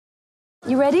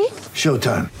You ready?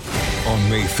 Showtime. On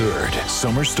May 3rd,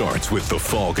 summer starts with The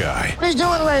Fall Guy. Let's do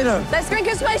it later. Let's drink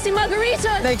a spicy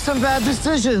margarita. Make some bad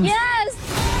decisions. Yes!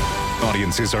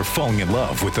 Audiences are falling in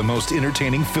love with the most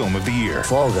entertaining film of the year.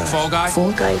 Fall Guy. Fall Guy?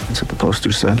 Fall guy. That's what the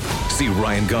poster said. See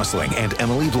Ryan Gosling and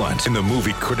Emily Blunt in the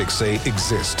movie critics say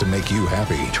exists to make you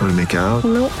happy. Trying to make it out?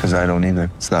 Nope. Because I don't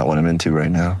either. It's not what I'm into right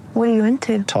now. What are you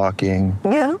into? Talking.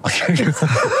 Yeah.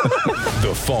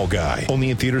 The Fall Guy.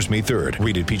 Only in theaters May 3rd.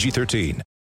 Rated PG-13.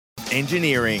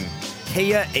 Engineering.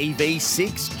 Kia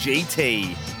EV6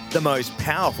 GT. The most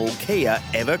powerful Kia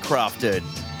ever crafted.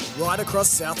 Right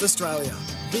across South Australia.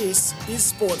 This is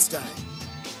Sports Day.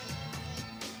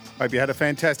 Hope you had a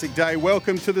fantastic day.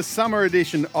 Welcome to the summer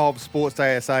edition of Sports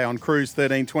Day SA on Cruise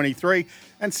 1323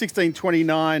 and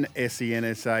 1629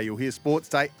 SENSA. You'll hear Sports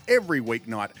Day every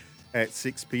weeknight at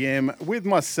 6 p.m. with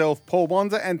myself, Paul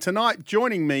Bonza, and tonight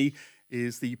joining me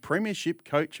is the Premiership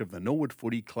coach of the Norwood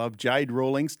Footy Club, Jade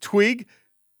Rawlings. Twig,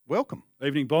 welcome.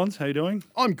 Evening, Bonds. How you doing?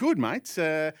 I'm good, mate.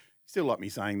 Still like me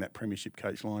saying that Premiership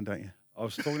coach line, don't you? I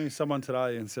was talking to someone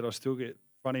today and said I still get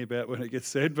funny about when it gets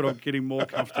said, but I'm getting more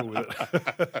comfortable with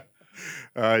it.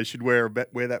 You should wear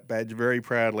that badge very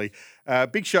proudly.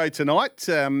 Big show tonight.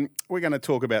 We're going to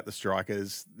talk about the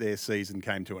Strikers. Their season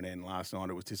came to an end last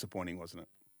night. It was disappointing, wasn't it?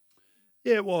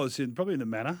 Yeah, it was, probably in the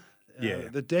manner. Yeah.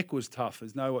 The deck was tough.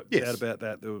 There's no doubt about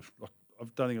that. I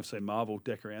don't think I've seen Marvel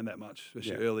deck around that much,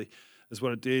 especially early, as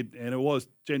what it did. And it was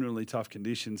genuinely tough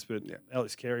conditions, but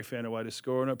Alex Carey found a way to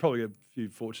score. And it probably a few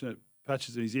fortunate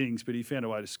patches in his innings, but he found a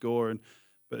way to score.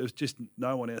 But it was just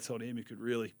no one outside him who could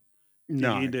really dig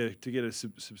in to get a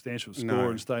substantial score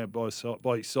and stay by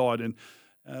his side. And,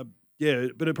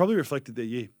 but it probably reflected their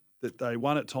year, that they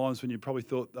won at times when you probably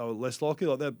thought they were less likely,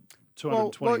 like that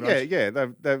 220 runs.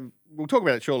 Yeah. We'll talk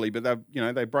about it shortly, but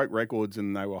they broke records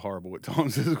and they were horrible at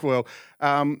times as well.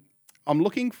 I'm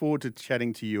looking forward to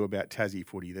chatting to you about Tassie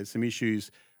footy. There's some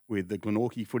issues with the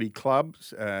Glenorchy Footy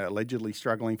Clubs allegedly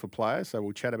struggling for players, so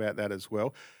we'll chat about that as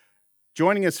well.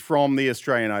 Joining us from the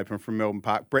Australian Open from Melbourne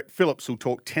Park, Brett Phillips will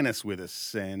talk tennis with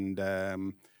us and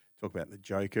talk about the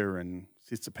Joker and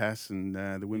Tsitsipas and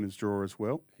the women's draw as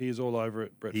well. He is all over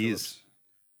it, Brett Phillips.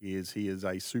 He is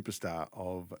a superstar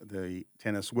of the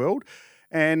tennis world.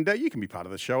 And you can be part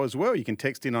of the show as well. You can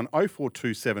text in on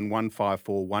 0427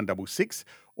 154 166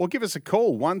 or give us a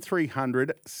call,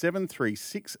 1300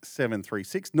 736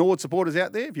 736. Norwood supporters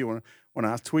out there, if you want to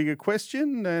ask Twig a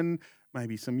question and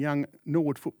maybe some young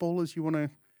Norwood footballers you want to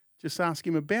just ask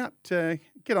him about,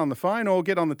 get on the phone or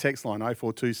get on the text line,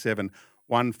 0427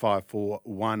 154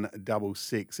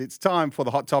 166. It's time for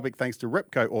the hot topic thanks to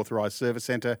Repco Authorised Service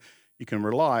Centre. You can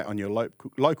rely on your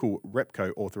local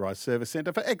Repco Authorised Service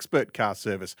Centre for expert car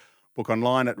service. Book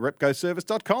online at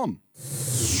repcoservice.com.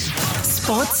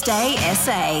 Sports Day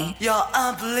SA. You're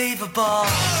unbelievable.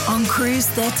 On Cruise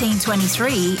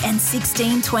 1323 and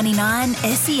 1629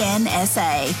 SEN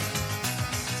SA.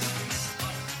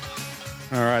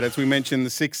 All right, as we mentioned,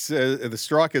 the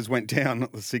Strikers went down,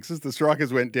 not the Sixers. The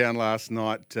Strikers went down last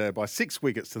night by 6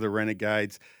 wickets to the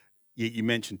Renegades. You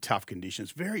mentioned tough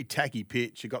conditions, very tacky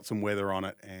pitch. You got some weather on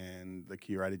it, and the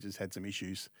curator just had some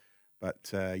issues.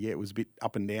 But it was a bit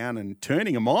up and down and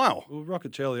turning a mile. Well,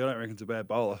 Roccacelli, I don't reckon it's a bad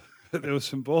bowler. There were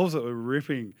some balls that were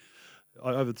ripping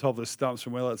over the top of the stumps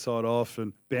from well outside off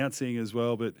and bouncing as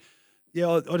well. But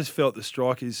I just felt the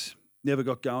Strikers never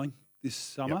got going this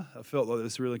summer. Yep. I felt like there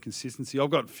was real inconsistency.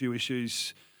 I've got a few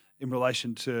issues in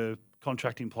relation to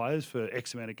contracting players for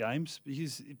X amount of games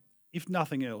because if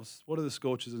nothing else, what do the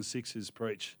Scorchers and Sixers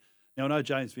preach? Now, I know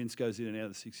James Vince goes in and out of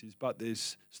the Sixers, but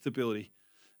there's stability.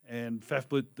 And Faf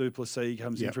du Plessis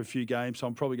comes in for a few games, so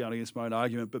I'm probably going against my own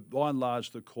argument. But by and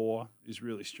large, the core is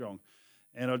really strong.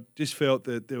 And I just felt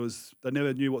that they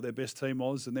never knew what their best team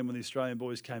was. And then when the Australian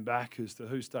boys came back as to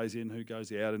who stays in, who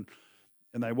goes out, and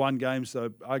they won games, so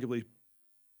arguably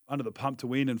under the pump to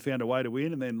win and found a way to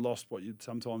win and then lost what you'd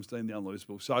sometimes deem the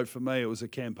unlosable. So for me, it was a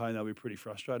campaign they'll be pretty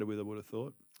frustrated with, I would have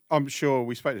thought. I'm sure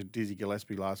we spoke to Dizzy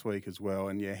Gillespie last week as well,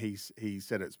 and he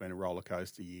said it's been a roller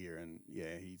coaster year, and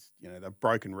they've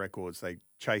broken records. They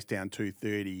chased down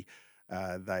 230,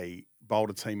 they bowled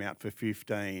a team out for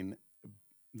 15.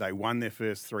 They won their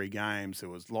first three games. There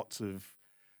was lots of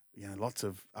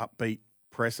upbeat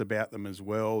press about them as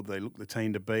well. They look the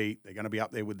team to beat. They're going to be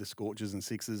up there with the Scorchers and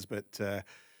Sixers, but then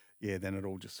it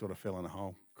all just sort of fell in a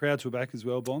hole. Crowds were back as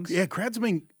well, Bonds. Yeah, crowds have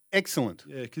been excellent.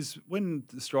 Yeah, because when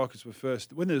the Strikers were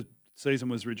when the season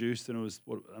was reduced and it was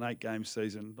an 8-game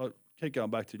season, I keep going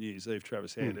back to New Year's Eve,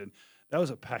 Travis Head, and that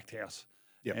was a packed house.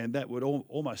 Yep. And that would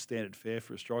almost standard fare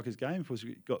for a Strikers game because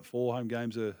we got 4 home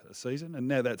games a season. And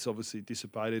now that's obviously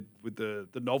dissipated with the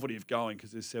novelty of going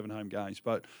because there's 7 home games.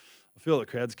 But I feel the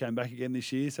crowds came back again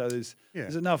this year, so there's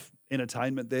enough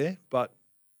entertainment there. But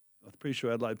I'm pretty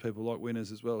sure Adelaide people like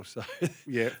winners as well. So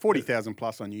 40,000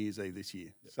 plus on New Year's Eve this year.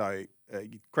 So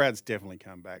crowds definitely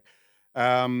come back.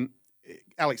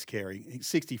 Alex Carey, he's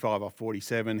 65 off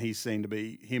 47. He seemed to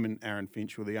be, him and Aaron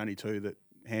Finch were the only two that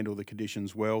handle the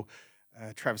conditions well.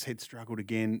 Travis Head struggled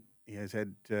again. He has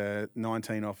had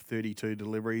 19 off 32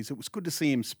 deliveries. It was good to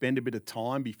see him spend a bit of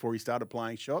time before he started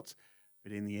playing shots.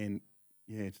 But in the end,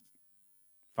 it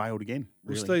failed again.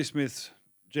 Really. Well, Steve Smith's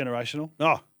generational.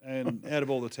 And out of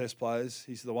all the test players,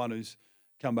 he's the one who's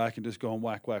come back and just gone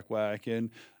whack, whack, whack. And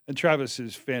Travis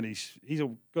has found he's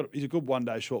a good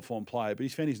one-day short-form player, but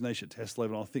he's found his niche at test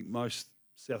level. I think most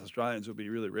South Australians will be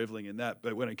really revelling in that.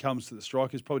 But when it comes to the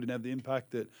strikers, probably didn't have the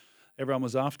impact that everyone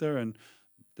was after. And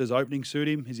does opening suit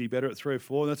him? Is he better at 3 or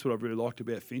 4? That's what I've really liked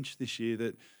about Finch this year,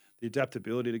 that the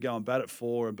adaptability to go and bat at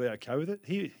 4 and be okay with it.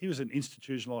 He was an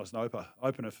institutionalised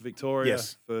opener for Victoria,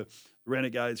 for the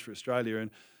Renegades, for Australia,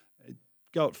 and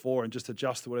go at 4 and just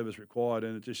adjust to whatever's required.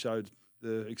 And it just showed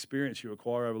the experience you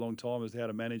acquire over a long time as to how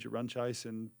to manage a run chase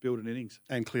and build an innings.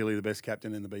 And clearly the best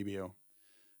captain in the BBL.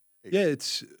 Yeah,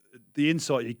 it's the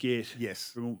insight you get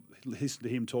yes. from listening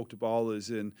to him talk to bowlers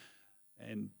and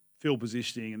field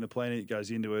positioning and the planning that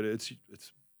goes into it.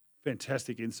 It's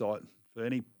fantastic insight for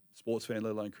any sports fan,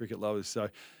 let alone cricket lovers. So,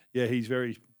 yeah, he's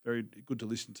very, very good to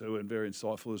listen to and very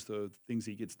insightful as to the things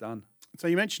he gets done. So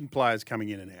you mentioned players coming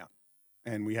in and out,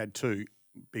 and we had 2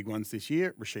 big ones this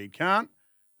year, Rashid Khan,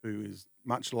 who is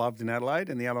much loved in Adelaide,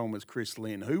 and the other one was Chris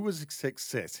Lynn, who was a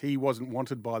success. He wasn't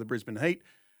wanted by the Brisbane Heat.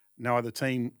 No other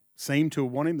team seemed to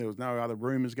want him. There was no other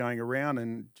rumours going around,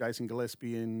 and Jason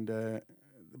Gillespie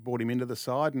brought him into the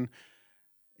side, and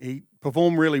he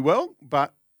performed really well,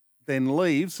 but then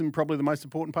leaves in probably the most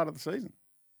important part of the season.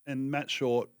 And Matt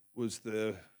Short was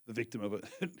the victim of it.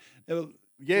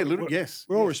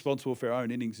 We're all responsible for our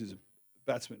own innings as a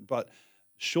batsman, but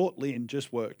Short Lynn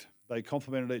just worked. They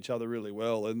complemented each other really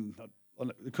well, and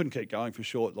they couldn't keep going for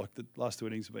Short. Like the last 2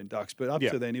 innings have been ducks, but up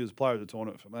to then he was player of the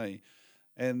tournament for me.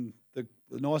 And the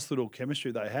nice little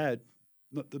chemistry they had,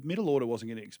 the middle order wasn't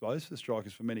getting exposed for the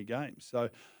strikers for many games. So,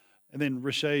 and then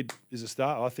Rashid is a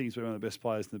star. I think he's been one of the best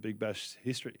players in the Big Bash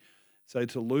history. So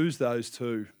to lose those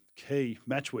 2 key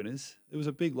match winners, it was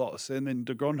a big loss. And then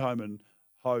de Grandhomme and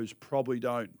Hose probably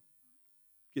don't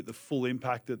get the full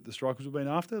impact that the strikers have been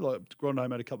after. Like de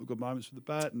Grandhomme had a couple of good moments with the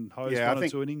bat, and Hose one or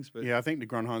 2 innings. But I think de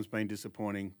Grandhomme's been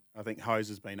disappointing. I think Hose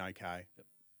has been okay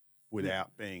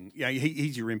without being. Yeah,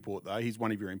 he's your import though. He's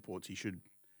one of your imports. He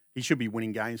should be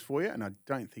winning games for you, and I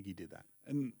don't think he did that.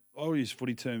 And I'll use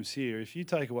footy terms here. If you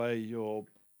take away your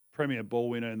premier ball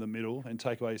winner in the middle and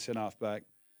take away your centre-half back,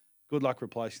 good luck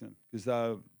replacing them, because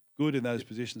they're good in those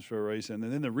positions for a reason.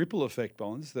 And then the ripple effect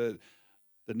bonds, the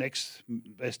next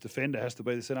best defender has to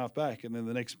be the centre-half back, and then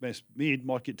the next best mid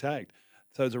might get tagged.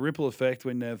 So it's a ripple effect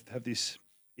when they have this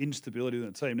instability in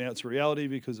the team. Now it's a reality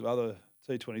because of other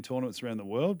T20 tournaments around the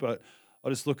world, but I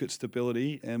just look at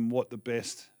stability, and what the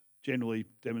best generally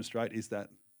demonstrate is that.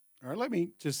 All right, let me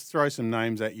just throw some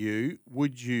names at you.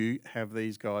 Would you have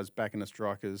these guys back in a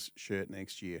striker's shirt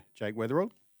next year? Jake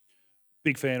Weatherald?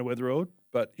 Big fan of Weatherald,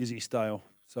 but is he stale?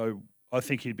 So I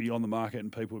think he'd be on the market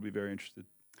and people would be very interested.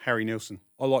 Harry Nielsen?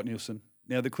 I like Nielsen.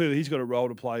 Now, clearly he's got a role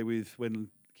to play with when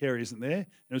Carey isn't there, and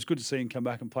it was good to see him come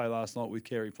back and play last night with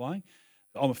Carey playing.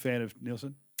 I'm a fan of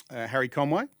Nielsen. Harry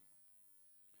Conway?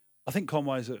 I think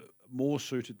Conway's more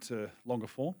suited to longer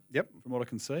form. Yep. From what I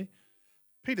can see.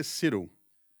 Peter Siddle,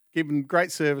 given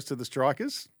great service to the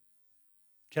strikers.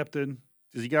 Captain.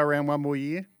 Does he go around one more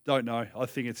year? Don't know. I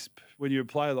think it's when you're a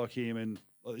player like him and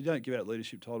you don't give out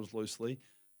leadership titles loosely,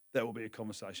 that will be a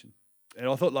conversation. And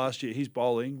I thought last year his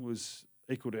bowling was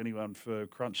equal to anyone for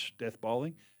crunch death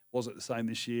bowling. Wasn't the same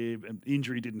this year, and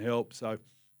injury didn't help. So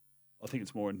I think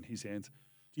it's more in his hands.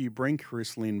 Do you bring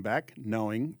Chris Lynn back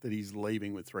knowing that he's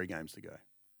leaving with 3 games to go?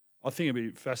 I think it'd be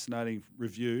a fascinating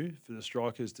review for the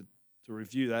strikers to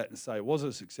review that and say, was it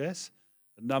a success?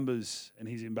 The numbers and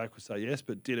his impact would say yes,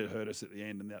 but did it hurt us at the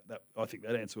end? And that I think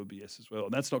that answer would be yes as well.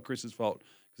 And that's not Chris's fault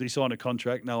because he signed a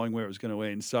contract knowing where it was going to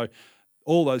end. So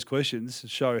all those questions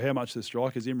show how much the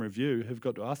strikers in review have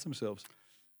got to ask themselves.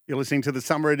 You're listening to the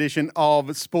summer edition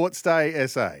of Sports Day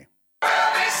SA.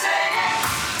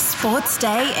 Sports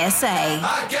Day SA.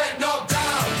 I get knocked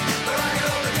down, but I get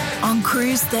up again. On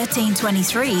Cruise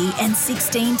 1323 and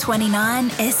 1629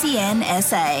 SEN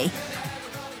SA.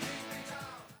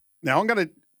 Now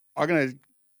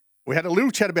we had a little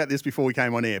chat about this before we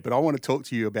came on air, but I want to talk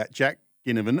to you about Jack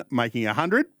Ginnivan making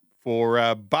 100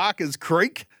 for Barker's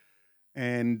Creek.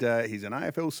 And he's an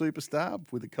AFL superstar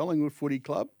with the Collingwood Footy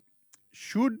Club.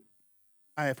 Should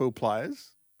AFL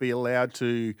players be allowed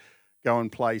to go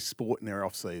and play sport in their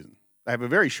off-season? They have a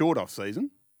very short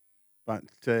off-season, but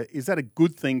is that a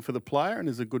good thing for the player and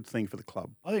is it a good thing for the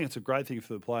club? I think it's a great thing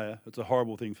for the player. It's a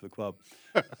horrible thing for the club.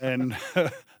 And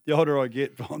the older I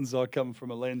get, Bonds, I come from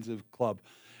a lens of club,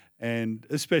 and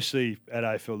especially at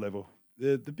AFL level.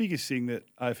 The biggest thing that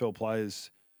AFL players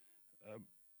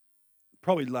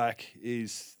probably lack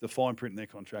is the fine print in their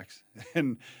contracts.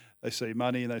 And they see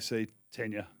money and they see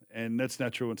tenure, and that's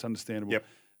natural and it's understandable. Yep.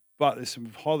 But there's some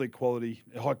highly quality,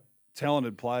 high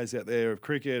talented players out there of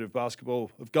cricket, of basketball,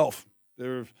 of golf.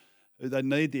 They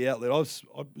need the outlet. I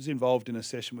was involved in a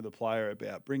session with a player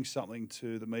about bring something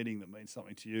to the meeting that means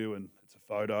something to you, and it's a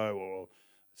photo or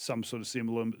some sort of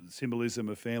symbolism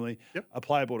of family. Yep. A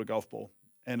player bought a golf ball,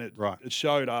 and it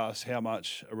showed us how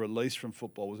much a release from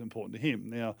football was important to him.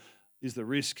 Now, is the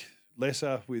risk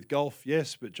lesser with golf?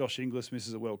 Yes, but Josh Inglis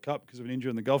misses a World Cup because of an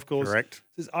injury on the golf course. Correct.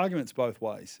 There's arguments both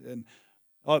ways, and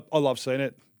I love seeing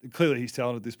it. Clearly, he's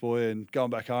talented, this boy, and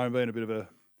going back home, being a bit of a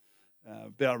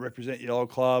be able to represent your old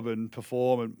club and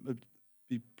perform, and it'd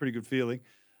be a pretty good feeling.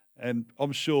 And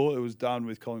I'm sure it was done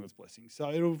with Collingwood's blessing.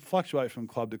 So it'll fluctuate from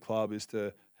club to club as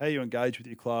to how you engage with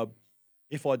your club.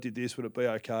 If I did this, would it be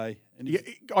okay? And Yeah,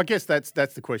 I guess that's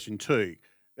the question too.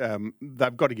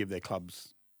 They've got to give their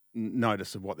clubs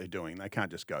notice of what they're doing. They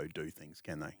can't just go do things,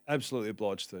 can they? Absolutely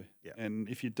obliged to. Yeah. And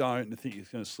if you don't, I think it's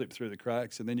going to slip through the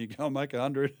cracks, and then you go and make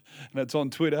 100, and it's on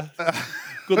Twitter.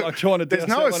 Good luck trying to. There's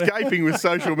no escaping with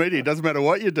social media. It doesn't matter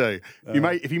what you do.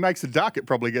 If he makes a duck, it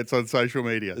probably gets on social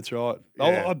media. That's right.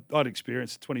 Yeah. I'd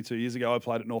experienced 22 years ago. I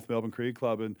played at North Melbourne Cricket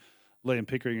Club, and Liam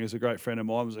Pickering, who's a great friend of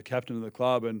mine, was a captain of the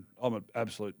club, and I'm an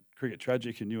absolute cricket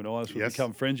tragic, and you and I have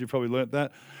become friends. You've probably learnt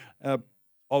that.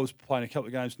 I was playing a couple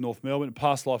of games in North Melbourne. In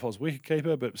past life, I was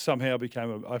wicketkeeper, but somehow became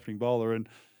an opening bowler and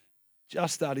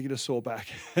just started to get a sore back.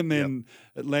 And then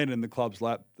it landed in the club's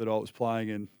lap that I was playing,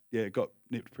 and it got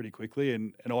nipped pretty quickly.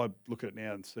 And I look at it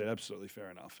now and say, absolutely fair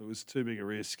enough. It was too big a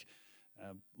risk.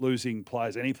 Losing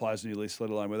players, any players in your list, let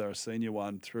alone whether a senior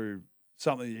one, through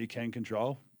something that you can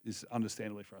control, is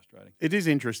understandably frustrating. It is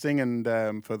interesting,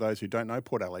 and for those who don't know,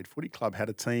 Port Adelaide Footy Club had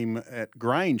a team at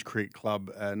Grange Cricket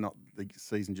Club, not the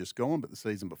season just gone, but the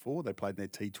season before. They played in their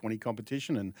T20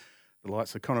 competition, and the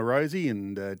likes of Connor Rosie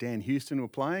and Dan Houston were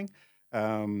playing.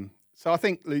 So I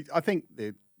think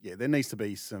there needs to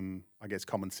be some, I guess,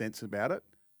 common sense about it,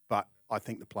 but I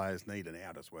think the players need an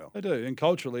out as well. They do, and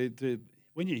culturally,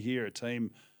 when you hear a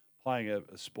team playing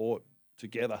a sport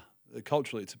together,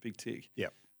 culturally it's a big tick.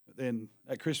 Yep. Then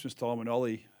at Christmas time, when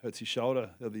Ollie hurts his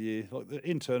shoulder the other year,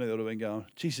 internally they would have been going,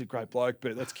 geez, he's a great bloke,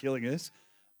 but that's killing us.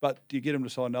 But do you get him to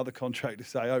sign another contract to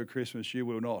say, over Christmas, you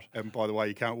will not? And by the way,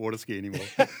 you can't water ski anymore.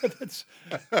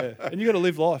 And you've got to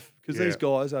live life, because these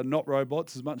guys are not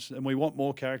robots as much, and we want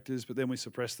more characters, but then we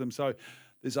suppress them. So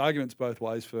there's arguments both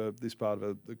ways for this part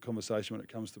of the conversation when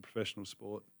it comes to professional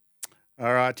sport.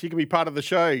 All right, you can be part of the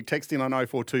show. Text in on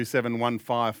 0427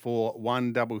 154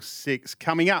 166.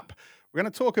 Coming up, we're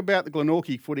going to talk about the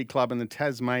Glenorchy Footy Club and the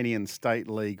Tasmanian State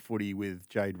League footy with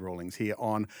Jade Rawlings here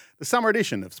on the summer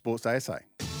edition of Sports Day SA.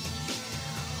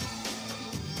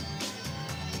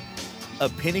 A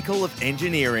pinnacle of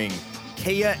engineering,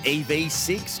 Kia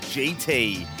EV6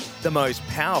 GT, the most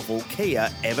powerful Kia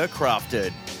ever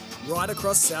crafted. Right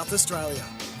across South Australia,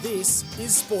 this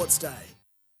is Sports Day.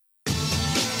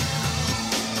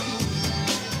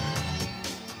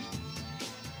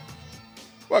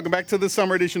 Welcome back to the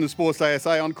summer edition of Sports Day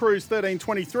SA on Cruise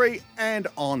 1323 and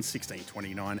on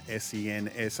 1629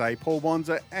 SEN SA. Paul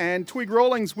Bonza and Twig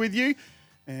Rawlings with you.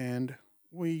 And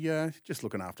we just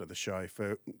looking after the show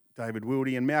for David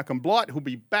Wildy and Malcolm Blight, who'll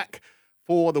be back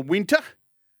for the winter.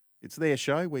 It's their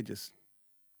show. We're just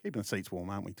keeping the seats warm,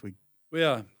 aren't we, Twig? We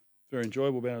are. Very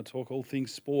enjoyable being able to talk all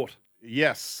things sport.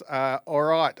 Yes. All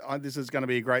right. This is going to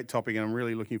be a great topic, and I'm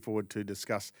really looking forward to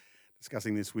discussing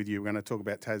this with you. We're going to talk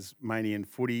about Tasmanian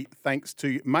footy. Thanks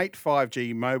to Mate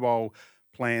 5G mobile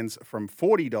plans from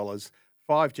 $40.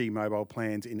 5G mobile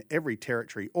plans in every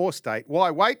territory or state.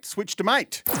 Why wait? Switch to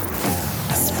Mate.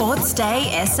 Sports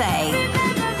Day SA.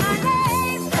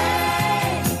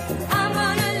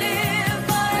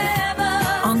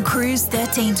 On Cruise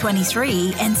 1323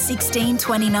 and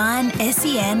 1629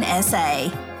 SEN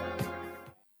SA.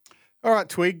 All right,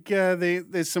 Twig,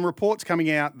 there's some reports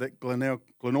coming out that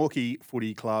Glenorchy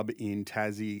Footy Club in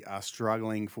Tassie are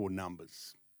struggling for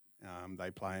numbers.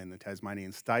 They play in the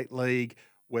Tasmanian State League.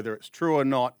 Whether it's true or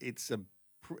not, it's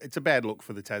a bad look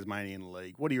for the Tasmanian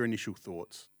League. What are your initial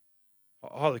thoughts?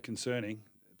 Highly concerning.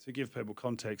 To give people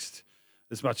context,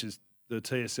 as much as the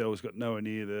TSL has got nowhere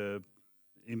near the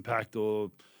impact or,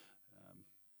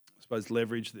 I suppose,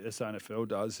 leverage that SANFL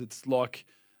does, it's like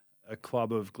a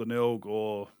club of Glenelg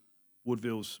or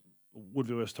Woodville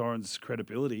West Torrens'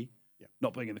 credibility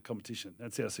not being in the competition.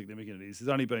 That's how significant it is. There's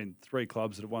only been 3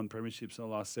 clubs that have won premierships in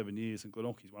the last 7 years, and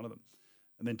Glenorchy's one of them.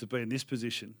 And then to be in this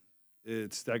position,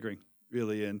 it's staggering,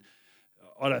 really. And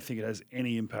I don't think it has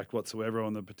any impact whatsoever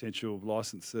on the potential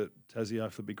licence that Tassie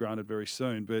hopefully will be granted very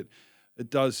soon. But it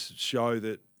does show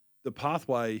that the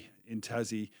pathway in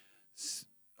Tassie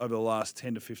over the last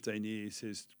 10 to 15 years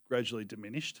has gradually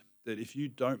diminished. That if you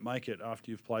don't make it after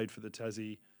you've played for the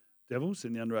Tassie Devils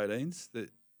in the under-18s, that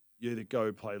you either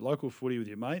go play local footy with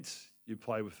your mates, you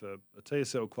play with a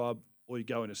TSL club, or you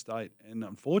go interstate. And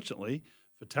unfortunately,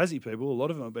 for Tassie people, a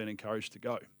lot of them have been encouraged to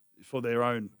go for their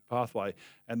own pathway,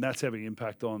 and that's having an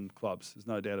impact on clubs. There's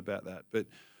no doubt about that. But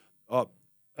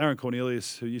Aaron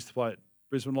Cornelius, who used to play at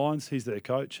Brisbane Lions, he's their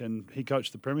coach, and he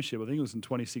coached the premiership. I think it was in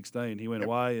 2016. He went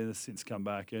away and has since come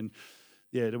back. And,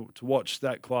 to watch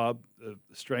that club, the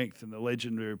strength and the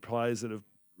legendary players that have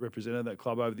represented that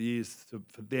club over the years,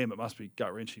 for them it must be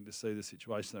gut-wrenching to see the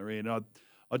situation they're in.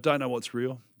 I don't know what's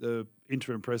real. The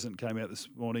interim president came out this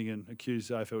morning and accused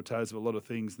AFL Tas of a lot of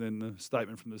things. Then the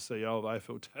statement from the CEO of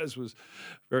AFL Tas was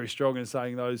very strong in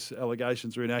saying those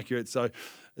allegations are inaccurate. So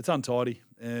it's untidy.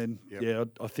 And,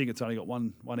 I think it's only got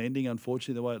one ending,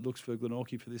 unfortunately, the way it looks for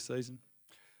Glenorchy for this season.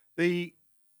 The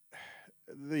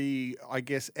I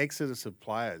guess, exodus of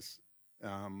players.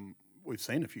 We've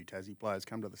seen a few Tassie players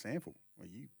come to the sample. Well,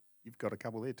 you've got a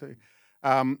couple there too.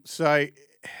 So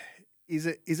is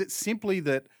it simply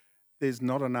that there's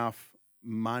not enough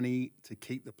money to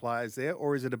keep the players there,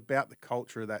 or is it about the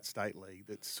culture of that state league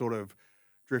that's sort of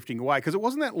drifting away? Because it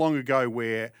wasn't that long ago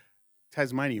where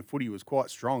Tasmanian footy was quite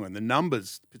strong and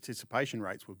the participation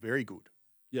rates were very good.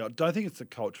 Yeah, I don't think it's the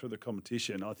culture of the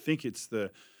competition. I think it's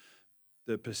the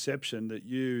perception that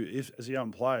as a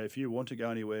young player, if you want to go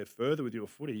anywhere further with your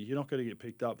footy, you're not going to get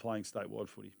picked up playing statewide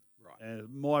footy. Right. And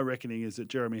my reckoning is that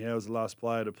Jeremy Howe was the last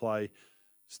player to play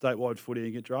statewide footy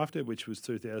and get drafted, which was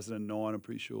 2009, I'm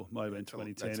pretty sure. Might have been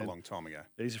 2010. That's a long time ago.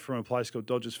 He's from a place called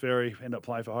Dodgers Ferry, ended up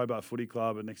playing for Hobart Footy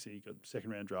Club, and next thing he got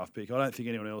second-round draft pick. I don't think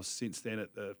anyone else since then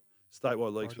at the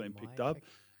statewide league's been picked up,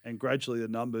 and gradually the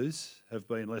numbers have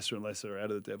been lesser and lesser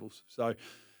out of the Devils. So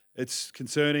it's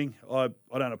concerning. I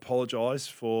don't apologise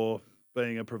for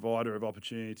being a provider of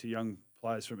opportunity to young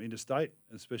players from interstate,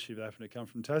 especially if they happen to come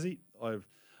from Tassie.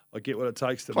 I get what it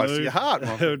takes to Close move. to your heart,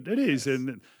 Ron. It is,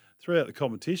 and throughout the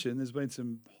competition, there's been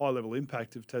some high-level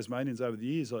impact of Tasmanians over the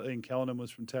years. Like Ian Callanan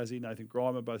was from Tassie, Nathan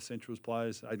Grimer, both Centrals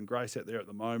players, Aidan Grace out there at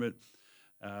the moment.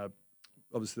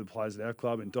 Obviously, the players at our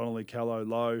club, and Donnelly, Callow,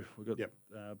 Lowe. We've got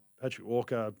Patrick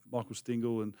Walker, Michael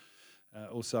Stingle, and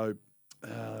also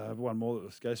one more that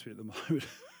escapes me at the moment.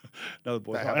 Another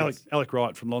boy, Alec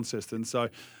Wright from Launceston. So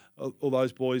all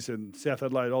those boys, and South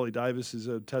Adelaide, Ollie Davis is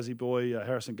a Tassie boy,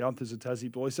 Harrison Gunther's a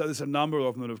Tassie boy. So there's a number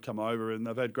of them that have come over, and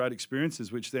they've had great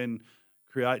experiences, which then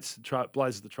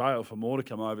blazes the trail for more to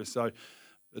come over. So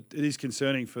it is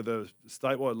concerning for the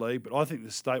statewide league, but I think the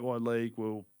statewide league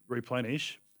will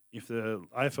replenish if the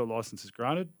AFL licence is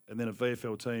granted, and then a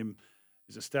VFL team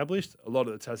is established. A lot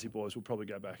of the Tassie boys will probably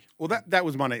go back. Well, that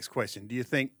was my next question. Do you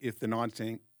think if the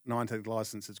 19th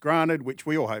licence is granted, which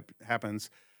we all hope happens,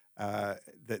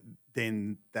 that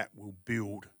then that will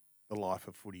build the life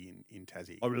of footy in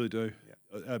Tassie? I really do.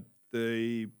 Yeah.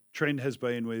 The trend has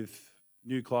been with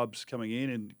new clubs coming in,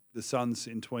 and the Suns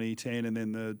in 2010 and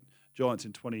then the Giants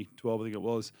in 2012, I think it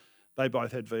was. They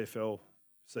both had VFL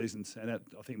seasons, and I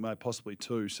think maybe possibly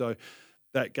 2. So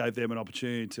that gave them an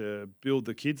opportunity to build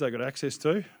the kids they got access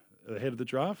to ahead of the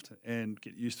draft and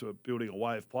get used to building a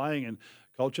way of playing and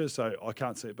culture. So I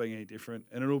can't see it being any different,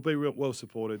 and it'll be real well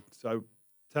supported. So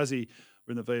Tassie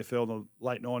were in the VFL in the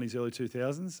late 90s, early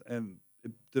 2000s, and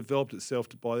it developed itself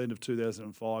by the end of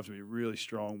 2005 to be really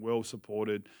strong, well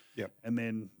supported. Yep. And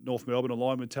then North Melbourne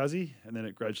aligned with Tassie, and then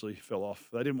it gradually fell off.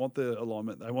 They didn't want the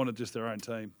alignment; they wanted just their own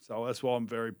team. So that's why I'm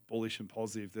very bullish and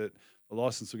positive that the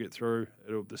licence will get through.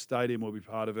 The stadium will be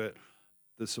part of it.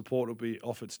 The support will be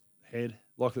off its head,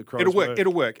 like the Crows.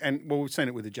 It'll work, and we've seen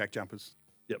it with the Jack Jumpers.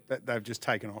 Yep, they've just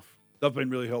taken off. They've been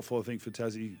really helpful, I think, for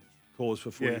Tassie cause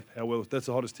for footy. Yeah. How well that's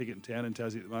the hottest ticket in town in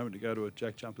Tassie at the moment to go to a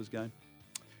Jack Jumpers game.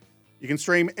 You can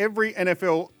stream every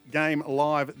NFL game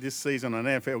live this season on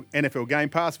NFL Game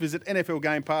Pass. Visit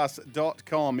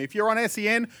nflgamepass.com. If you're on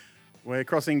SEN, we're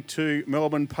crossing to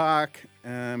Melbourne Park.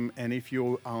 And if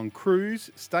you're on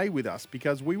cruise, stay with us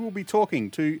because we will be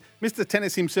talking to Mr.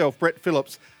 Tennis himself, Brett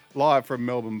Phillips, live from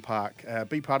Melbourne Park.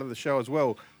 Be part of the show as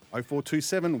well.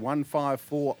 0427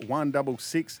 154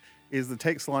 166 is the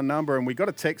text line number. And we got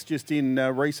a text just in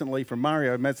recently from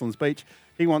Mario Madslands Beach.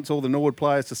 He wants all the Norwood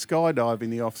players to skydive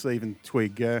in the off-season,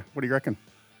 Twig. What do you reckon?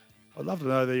 I'd love to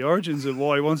know the origins of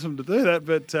why he wants them to do that,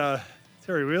 but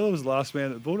Terry Wheeler was the last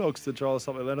man at the Bulldogs to trial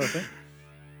something like that, I think.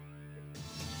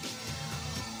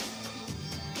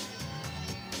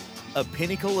 A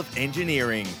pinnacle of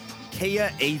engineering,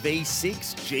 Kia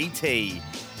EV6 GT,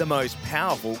 the most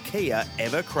powerful Kia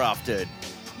ever crafted.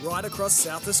 Right across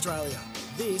South Australia.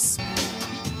 This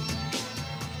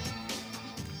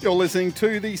You're listening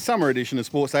to the summer edition of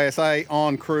Sports ASA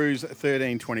on Cruise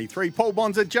 1323. Paul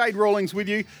Bonza, Jade Rawlings with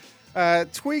you.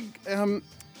 Twig, we're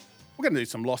going to do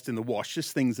some Lost in the Wash,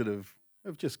 just things that have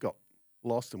just got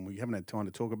lost and we haven't had time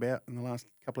to talk about in the last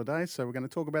couple of days. So we're going to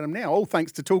talk about them now. All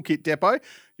thanks to Toolkit Depot,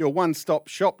 your one-stop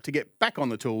shop to get back on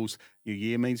the tools. New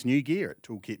year means new gear at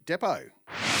Toolkit Depot.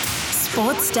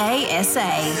 Sports Day SA.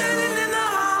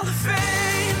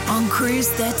 On Cruise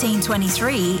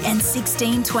 1323 and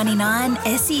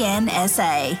 1629 SEN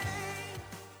SA.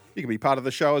 You can be part of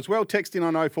the show as well. Text in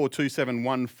on 0427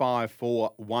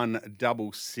 154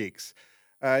 166.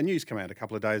 News came out a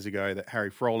couple of days ago that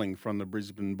Harry Froling from the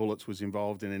Brisbane Bullets was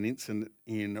involved in an incident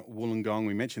in Wollongong.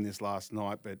 We mentioned this last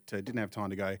night, but didn't have time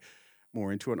to go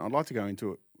more into it. And I'd like to go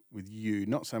into it with you,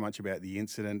 not so much about the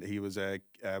incident. He was a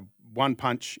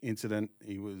one-punch incident.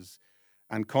 He was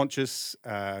unconscious,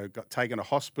 got taken to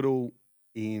hospital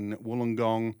in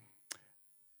Wollongong,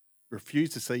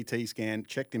 refused a CT scan,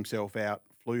 checked himself out,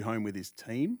 flew home with his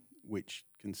team, which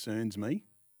concerns me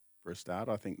for a start.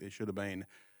 I think there should have been,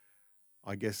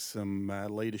 I guess, some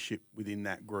leadership within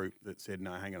that group that said,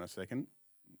 no, hang on a second,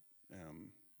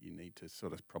 you need to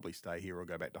sort of probably stay here or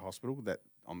go back to hospital.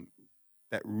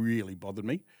 That really bothered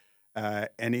me.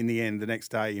 And in the end, the next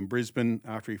day in Brisbane,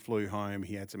 after he flew home,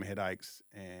 he had some headaches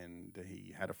and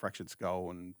he had a fractured skull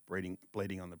and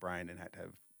bleeding on the brain and had to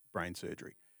have brain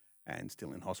surgery and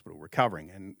still in hospital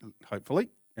recovering. And hopefully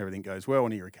everything goes well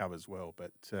and he recovers well.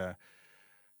 But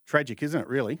tragic, isn't it,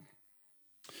 really?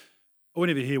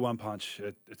 Whenever you hear one punch,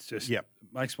 it's just Yep.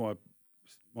 makes my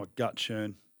gut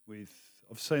churn.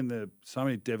 I've seen so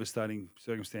many devastating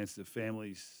circumstances of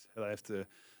families, how they have to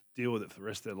deal with it for the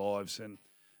rest of their lives, and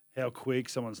how quick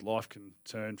someone's life can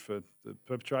turn for the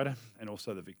perpetrator and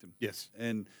also the victim. Yes.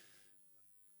 And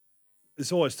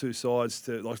there's always two sides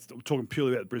to, like, I'm talking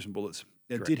purely about the Brisbane Bullets.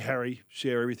 Now, Correct. did Harry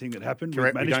share everything that happened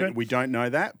Correct. with management? We don't know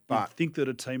that, You'd but think that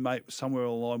a teammate somewhere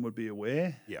along the line would be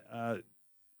aware. Yeah.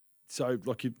 So,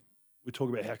 like, we talk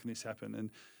about how can this happen, and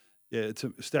yeah, it's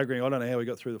staggering. I don't know how he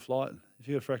got through the flight. If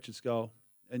you got a fractured skull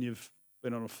and you've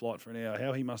been on a flight for an hour,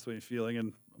 how he must have been feeling,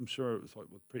 and I'm sure it was like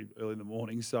pretty early in the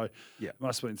morning, so Yeah. it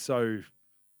must have been so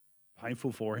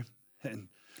painful for him. And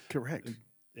correct.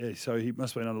 yeah, so he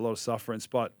must have been under a lot of sufferance.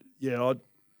 But yeah,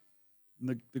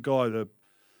 the guy that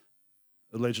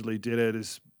allegedly did it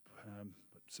is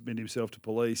submitted himself to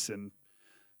police, and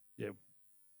yeah,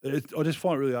 I just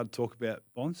find it really hard to talk about,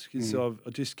 Bonds, because I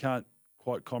just can't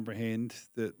quite comprehend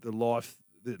the life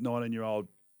that 19-year-old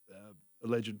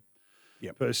alleged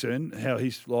person, how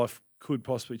his life could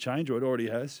possibly change, or it already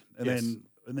has, and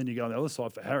then you go on the other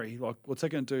side for Harry. Like, what's that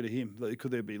going to do to him? Like, could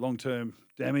there be long-term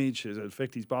damage? Does it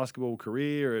affect his basketball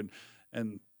career?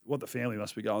 And what the family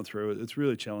must be going through? It's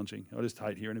really challenging. I just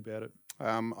hate hearing about it.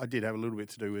 I did have a little bit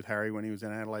to do with Harry when he was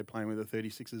in Adelaide playing with the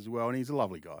 36ers as well, and he's a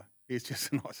lovely guy. He's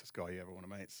just the nicest guy you ever want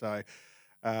to meet. So,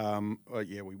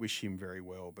 yeah, we wish him very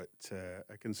well, but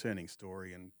a concerning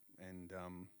story and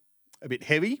a bit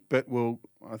heavy, but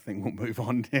I think we'll move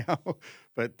on now.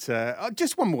 But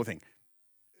just one more thing.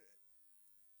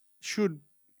 Should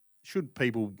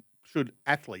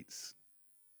athletes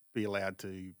be allowed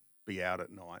to be out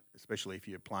at night, especially if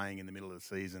you're playing in the middle of the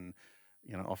season?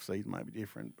 You know, off season may be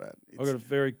different, but I've got a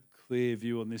very clear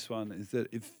view on this one, is that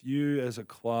if you as a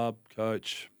club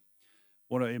coach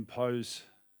want to impose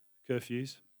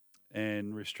curfews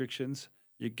and restrictions,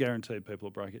 you guarantee people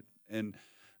will break it. And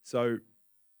so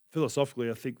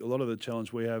philosophically, I think a lot of the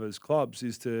challenge we have as clubs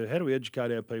is how do we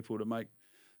educate our people to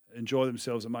enjoy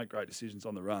themselves and make great decisions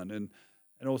on the run, and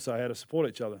also how to support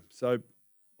each other. So,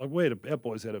 like, our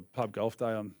boys had a pub golf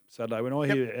day on Saturday. When I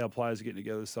hear our players are getting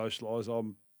together to socialise,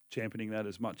 I'm championing that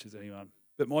as much as anyone.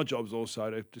 But my job is also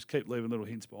to just keep leaving little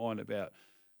hints behind about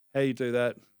how you do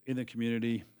that in the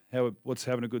community, what's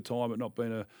having a good time, but not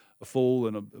being a fool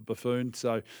and a buffoon.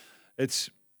 So it's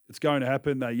going to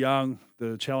happen. They're young.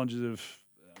 The challenges of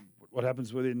what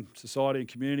happens within society and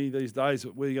community these days,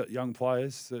 we got young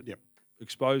players that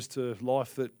exposed to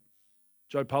life that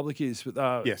Joe Public is, but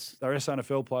they're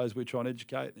SNFL players we try and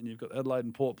educate, and you've got Adelaide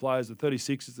and Port players, the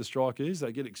 36ers, the strikers,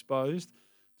 they get exposed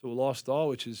to a lifestyle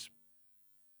which is,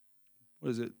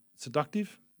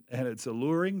 seductive, and it's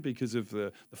alluring because of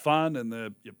the fun and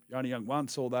you're only young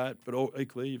once, all that, but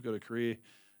equally you've got a career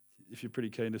if you're pretty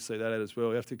keen to see that out as well.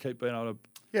 You have to keep being able to.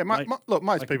 Yeah, Make- look,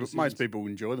 most making people decisions.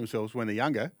 enjoy themselves when they're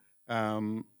younger,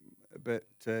 but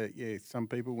some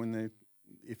people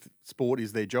if sport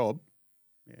is their job,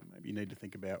 maybe you need to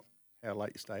think about how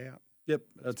late you stay out. Yep,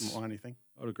 That's my only thing.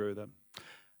 I'd agree with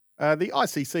that. The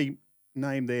ICC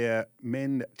named their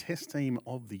men Test Team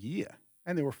of the Year,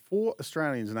 and there were 4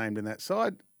 Australians named in that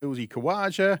side. Uzi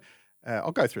Khawaja,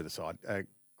 I'll go through the side.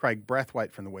 Craig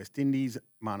Brathwaite from the West Indies,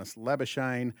 Marnus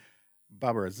Labuschagne,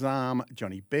 Bubba Azam,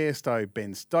 Johnny Bairstow,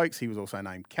 Ben Stokes. He was also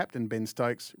named Captain Ben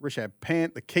Stokes. Rishabh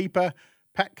Pant, the keeper.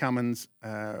 Pat Cummins,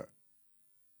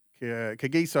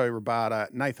 Kagiso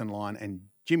Rabada, Nathan Lyon, and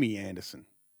Jimmy Anderson.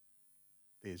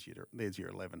 There's your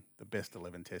 11, the best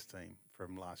 11 Test team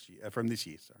from last year. From this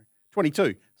year, sorry.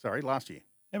 22, sorry, last year.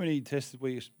 How many tests did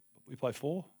we play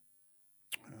 4?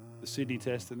 The Sydney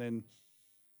test, and then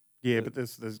Yeah, but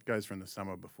this goes from the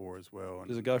summer before as well.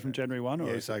 does it go from January 1?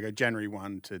 Or Yeah, so I go January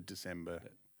 1 to December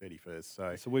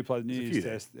 31st. So we played the New There's a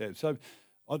Year's few there. test. Yeah.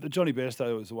 So the Johnny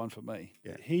Bairstow was the one for me.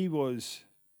 Yeah. He was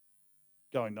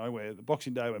going nowhere. The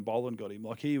Boxing Day when Boland got him,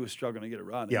 like he was struggling to get a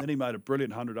run. And Yep. then he made a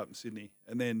brilliant 100 up in Sydney.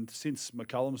 And then since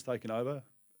McCullum's taken over,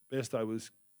 Bairstow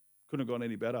couldn't have gone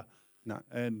any better. No.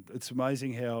 And it's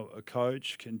amazing how a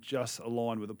coach can just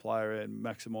align with a player and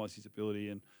maximise his ability.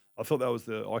 And I thought that was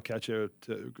the eye catcher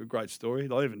to a great story.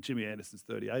 Like even Jimmy Anderson's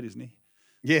 38, isn't he?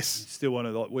 Yes. Still one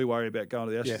of we worry about going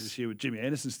to the Ashes Yes. this year with Jimmy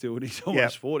Anderson still, and he's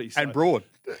almost 40. So. And Broad,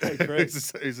 correct.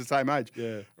 who's the same age,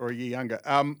 Yeah. or a year younger.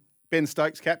 Ben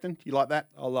Stokes, captain. You like that?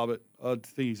 I love it. I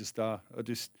think he's a star. I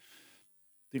just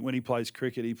think when he plays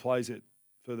cricket, he plays it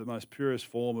for the most purest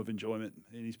form of enjoyment.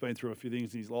 And he's been through a few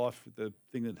things in his life. The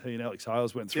thing that he and Alex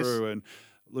Hales went Yes. through and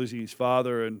losing his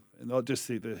father. And I just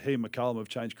think that he and McCullum have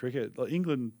changed cricket. Like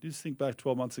England, just think back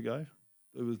 12 months ago,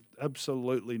 it was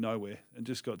absolutely nowhere and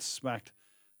just got smacked.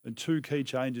 And 2 key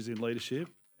changes in leadership,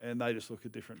 and they just look a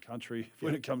different country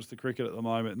when it comes to cricket at the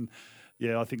moment. And,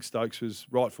 yeah, I think Stokes was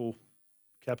rightful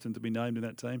captain to be named in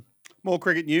that team. More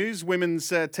cricket news. Women's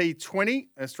T20.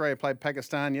 Australia played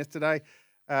Pakistan yesterday.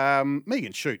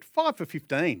 Megan Shute, 5 for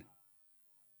 15.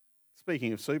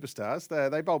 Speaking of superstars,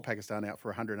 they bowled Pakistan out for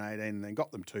 118 and then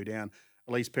got them 2 down.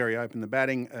 Elise Perry opened the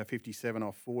batting, 57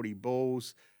 off 40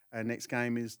 balls. Next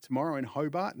game is tomorrow in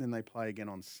Hobart, and then they play again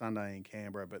on Sunday in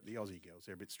Canberra. But the Aussie girls,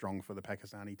 they're a bit strong for the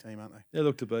Pakistani team, aren't they? They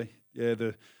look to be. Yeah,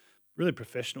 the really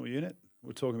professional unit.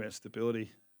 We're talking about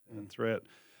stability throughout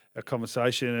our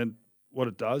conversation and what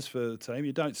it does for the team.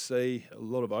 You don't see a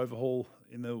lot of overhaul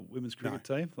in the women's cricket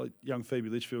team. Like young Phoebe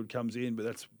Litchfield comes in, but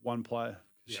that's one player.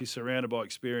 Yep. She's surrounded by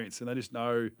experience, and they just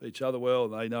know each other well,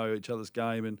 and they know each other's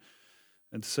game.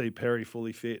 And to see Perry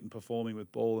fully fit and performing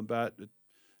with ball and bat,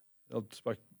 I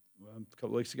spoke a couple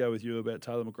of weeks ago with you about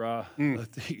Taylor McGrath I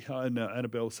think, and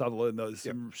Annabelle Sutherland. There's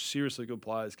some seriously good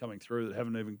players coming through that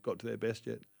haven't even got to their best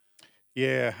yet.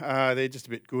 Yeah, they're just a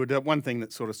bit good. One thing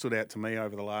that sort of stood out to me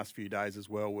over the last few days as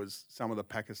well was some of the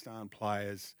Pakistan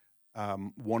players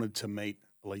wanted to meet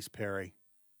Elise Perry,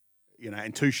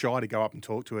 and too shy to go up and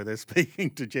talk to her. They're speaking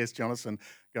to Jess Jonathan,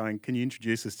 going, "Can you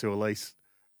introduce us to Elise?"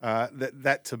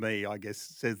 That to me, I guess,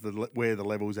 says where the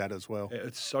level's at as well. Yeah,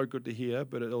 it's so good to hear,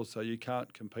 but it also you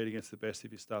can't compete against the best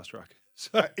if you're starstruck.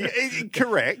 So,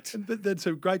 Correct. But that's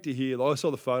great to hear. Like, I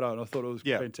saw the photo and I thought it was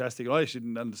Yeah. fantastic. I actually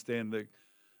didn't understand the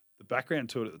background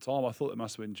to it at the time. I thought it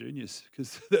must have been juniors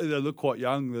because they look quite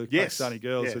young, the Yes, Pakistani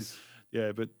girls. yes. And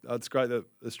yeah, but it's great that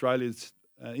Australians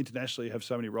internationally have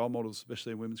so many role models,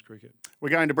 especially in women's cricket. We're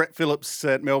going to Brett Phillips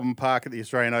at Melbourne Park at the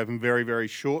Australian Open very, very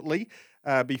shortly.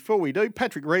 Before we do,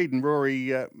 Patrick Reed and Rory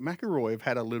McIlroy have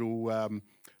had a little, a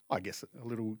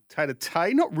little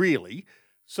tete-a-tete. Not really.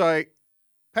 So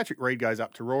Patrick Reed goes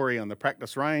up to Rory on the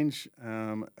practice range,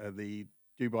 the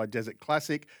Dubai Desert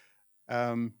Classic.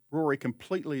 Rory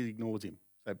completely ignores him.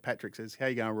 So Patrick says, "How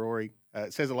you going, Rory?"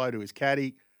 Says hello to his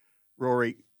caddy.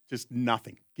 Rory, just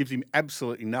nothing. Gives him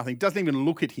absolutely nothing. Doesn't even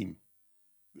look at him.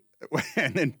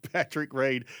 And then Patrick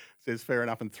Reed says, "Fair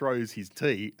enough," and throws his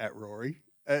tee at Rory.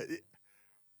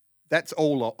 That's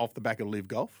all off the back of Live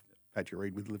Golf. Patrick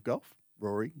Reed with Live Golf.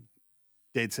 Rory,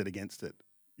 dead set against it.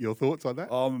 Your thoughts on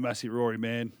that? I'm a massive Rory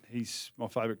man. He's my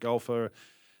favourite golfer,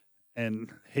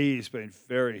 and he's been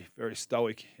very, very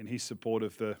stoic in his support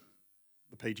of the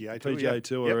PGA Tour. PGA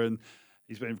Tour, Yep. and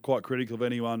he's been quite critical of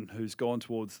anyone who's gone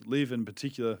towards Live. In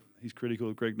particular, he's critical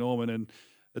of Greg Norman, and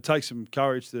it takes some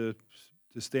courage to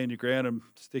stand your ground and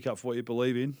stick up for what you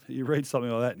believe in. You read something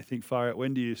like that and you think, far out,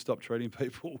 when do you stop treating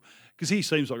people? Because he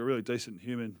seems like a really decent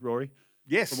human, Rory.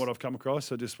 Yes. From what I've come across.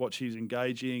 So just watch, he's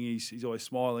engaging, he's always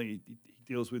smiling, he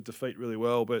deals with defeat really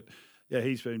well. But yeah,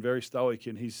 he's been very stoic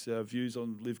in his views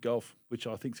on Live Golf, which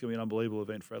I think is going to be an unbelievable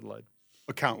event for Adelaide.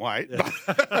 I can't wait.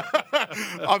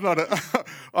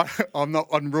 I'm not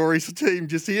on Rory's team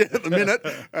just here at the minute.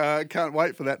 Can't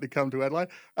wait for that to come to Adelaide.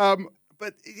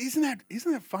 But isn't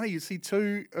that funny? You see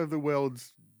two of the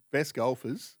world's best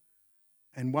golfers,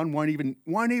 and one won't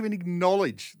even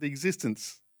acknowledge the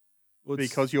existence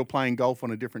because you're playing golf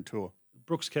on a different tour.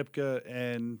 Brooks Koepka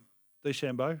and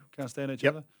DeChambeau can't stand each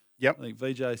other. Yep. I think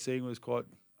Vijay Singh was quite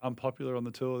unpopular on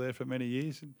the tour there for many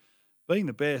years. And being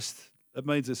the best, it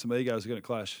means that some egos are going to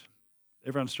clash.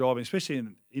 Everyone's striving, especially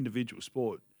in individual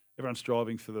sport. Everyone's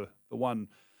striving for the one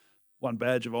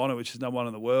badge of honour, which is number one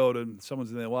in the world, and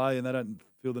someone's in their way and they don't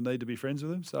feel the need to be friends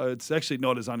with them. So it's actually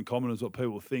not as uncommon as what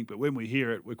people think, but when we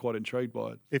hear it, we're quite intrigued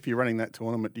by it. If you're running that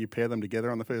tournament, do you pair them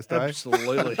together on the first day?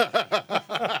 Absolutely.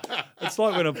 It's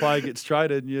like when a player gets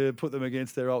traded and you put them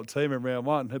against their old team in round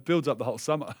one. It builds up the whole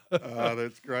summer. Oh,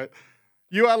 that's great.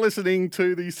 You are listening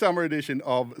to the summer edition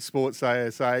of Sports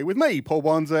ASA with me, Paul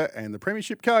Bonza, and the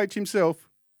Premiership coach himself,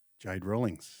 Jade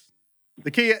Rawlings.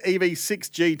 The Kia EV6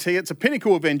 GT, it's a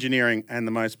pinnacle of engineering and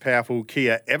the most powerful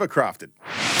Kia ever crafted.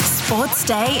 Sports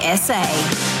Day SA.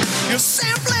 You're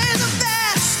simply the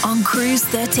best. On Cruise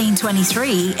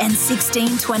 1323 and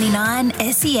 1629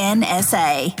 SEN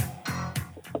SA.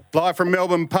 Live from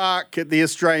Melbourne Park at the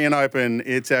Australian Open,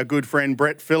 it's our good friend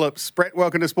Brett Phillips. Brett,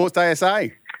 welcome to Sports Day SA.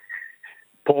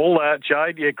 Paul,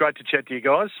 Jade, great to chat to you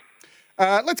guys.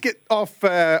 Let's get off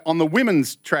on the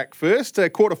women's track first.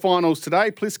 Quarterfinals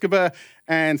today, Pliskova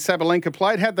and Sabalenka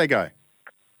played. How'd they go?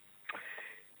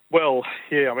 Well,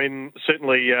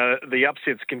 certainly the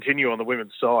upsets continue on the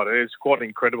women's side. It's quite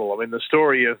incredible. The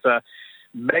story of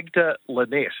Magda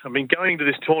Linette. Going into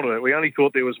this tournament, we only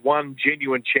thought there was one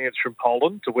genuine chance from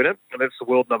Poland to win it, and that's the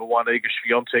world number one, Iga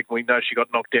Swiatek. We know she got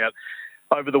knocked out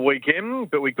over the weekend,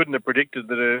 but we couldn't have predicted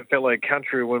that a fellow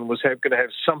countrywoman was going to have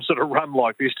some sort of run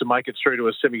like this to make it through to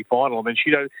a semi-final.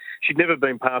 She'd never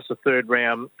been past the third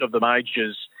round of the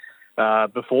majors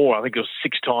before. I think it was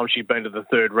 6 times she'd been to the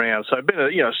third round. So been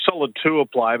a solid tour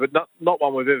player, but not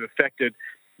one we've ever factored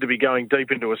to be going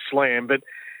deep into a slam. But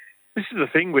this is the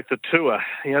thing with the tour.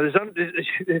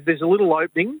 There's a little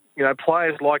opening.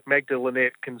 Players like Magda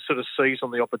Linette can sort of seize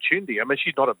on the opportunity.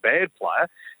 She's not a bad player.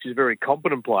 She's a very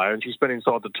competent player, and she's been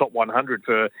inside the top 100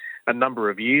 for a number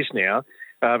of years now.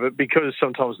 But because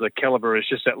sometimes the calibre is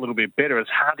just that little bit better, it's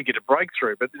hard to get a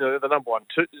breakthrough. But the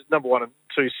number one and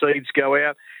two seeds go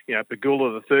out.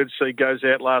 Pegula, the third seed, goes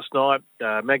out last night.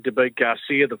 Magda beat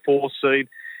Garcia, the fourth seed.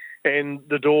 And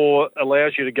the door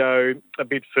allows you to go a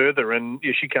bit further, and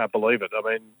she can't believe it.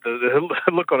 The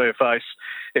look on her face,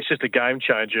 it's just a game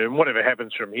changer. And whatever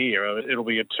happens from here, it'll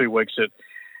be 2 weeks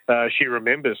that she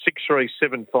remembers. 6-3,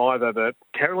 7-5 over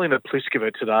Karolina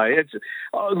Pliskova today.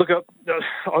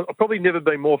 I've probably never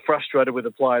been more frustrated with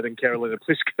a player than Karolina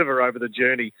Pliskova over the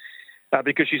journey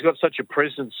because she's got such a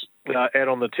presence out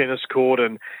on the tennis court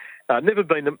and never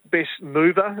been the best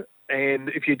mover. And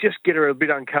if you just get her a bit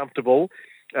uncomfortable,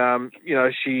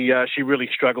 she really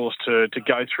struggles to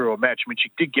go through a match.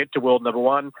 She did get to world number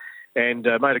one and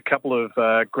made a couple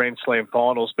of Grand Slam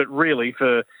finals, but really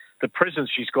for the presence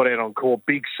she's got out on court,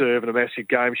 big serve and a massive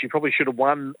game, she probably should have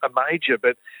won a major,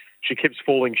 but she keeps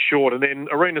falling short. And then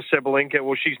Aryna Sabalenka,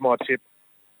 well, she's my tip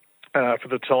for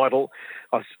the title.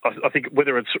 I think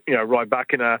whether it's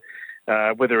Rybakina,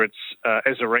 whether it's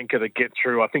Azarenka to get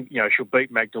through, I think she'll beat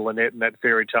Magda Linette and that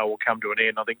fairy tale will come to an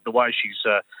end. I think the way she's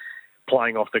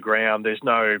playing off the ground, there's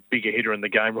no bigger hitter in the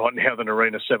game right now than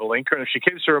Aryna Sabalenka. And if she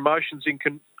keeps her emotions in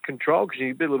control, because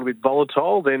she's a little bit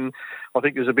volatile, then I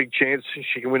think there's a big chance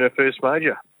she can win her first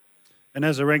major. And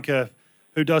Azarenka,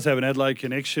 who does have an Adelaide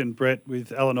connection, Brett,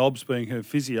 with Alan Obbs being her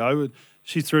physio,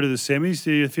 she's through to the semis.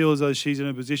 Do you feel as though she's in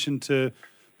a position to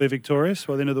be victorious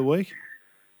by the end of the week?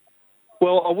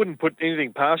 Well, I wouldn't put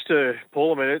anything past her,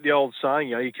 Paul. The old saying,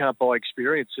 you can't buy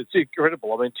experience. It's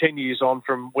incredible. 10 years on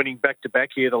from winning back-to-back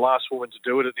here, the last woman to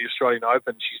do it at the Australian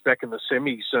Open, she's back in the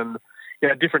semis and,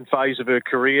 a different phase of her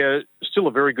career, still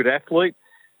a very good athlete.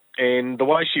 And the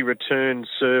way she returned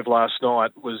serve last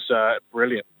night was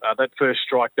brilliant. That first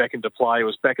strike back into play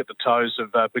was back at the toes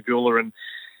of Pegula and,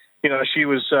 she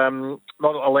was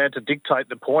not allowed to dictate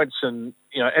the points. And,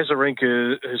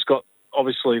 Azarenka has got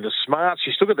obviously the smarts.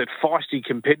 She's still got that feisty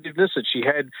competitiveness that she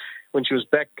had when she was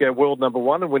back world number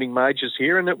one and winning majors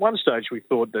here. And at one stage we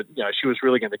thought that, she was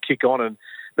really going to kick on and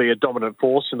be a dominant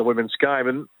force in the women's game.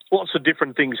 And lots of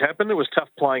different things happened. It was tough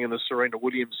playing in the Serena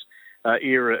Williams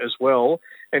era as well.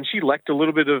 And she lacked a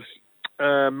little bit of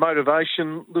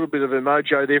motivation, a little bit of her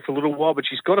mojo there for a little while, but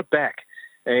she's got it back.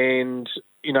 And,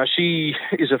 she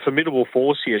is a formidable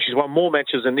force here. She's won more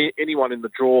matches than anyone in the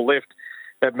draw left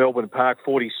at Melbourne Park,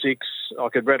 46. I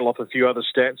could rattle off a few other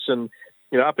stats. And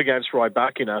up against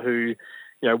Rybakina, who,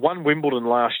 won Wimbledon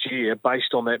last year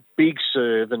based on that big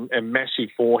serve and massive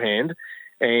forehand.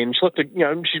 And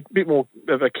she's a bit more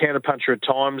of a counterpuncher at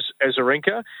times,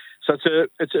 Azarenka. So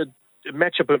it's a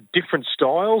matchup of different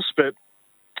styles, but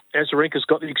Azarenka's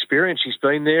got the experience. She's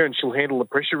been there and she'll handle the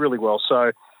pressure really well.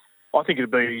 So I think it'd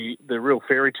be the real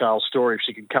fairy tale story if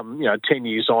she could come, 10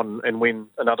 years on and win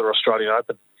another Australian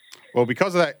Open. Well,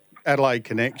 because of that Adelaide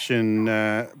connection,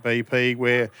 BP,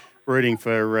 we're rooting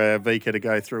for Vika to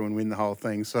go through and win the whole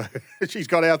thing. So she's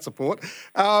got our support.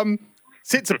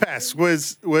 Tsitsipas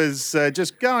was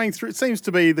just going through. It seems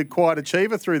to be the quiet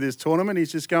achiever through this tournament.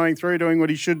 He's just going through, doing what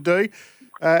he should do.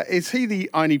 Is he the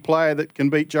only player that can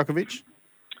beat Djokovic?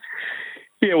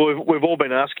 Yeah, we've all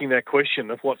been asking that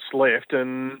question of what's left.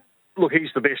 And look,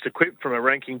 he's the best equipped from a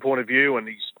ranking point of view, and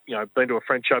he's been to a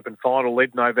French Open final,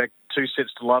 led Novak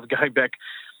 2-0 going back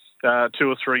 2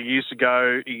 or 3 years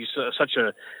ago. He's such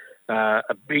a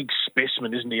big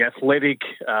specimen, isn't he? Athletic,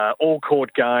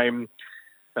 all-court game.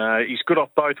 He's good off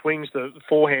both wings. The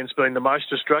forehand's been the most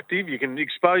destructive. You can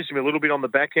expose him a little bit on the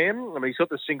backhand. I mean, he's got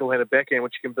the single-handed backhand,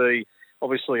 which can be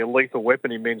obviously a lethal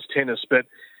weapon in men's tennis. But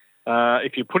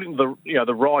if you put it in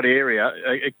the right area,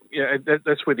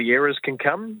 that's where the errors can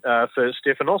come for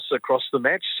Stefanos across the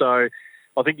match. So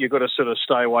I think you've got to sort of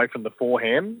stay away from the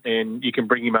forehand, and you can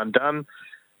bring him undone.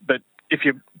 But if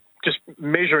you're just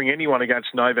measuring anyone against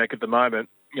Novak at the moment,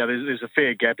 there's a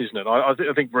fair gap, isn't it? I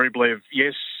think Rublev,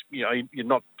 yes, you're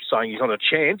not saying he's not a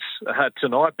chance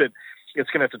tonight, but it's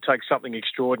going to have to take something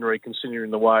extraordinary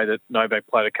considering the way that Novak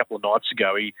played a couple of nights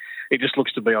ago. He just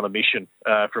looks to be on a mission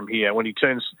from here. When he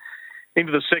turns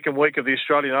into the second week of the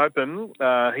Australian Open,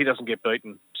 he doesn't get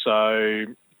beaten. So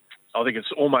I think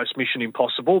it's almost mission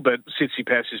impossible, but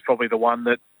Tsitsipas is probably the one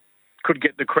that could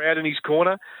get the crowd in his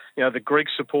corner. The Greek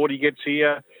support he gets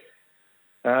here,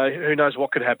 who knows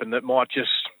what could happen that might just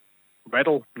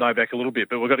rattle Novak a little bit,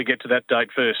 but we've got to get to that date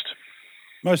first.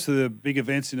 Most of the big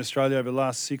events in Australia over the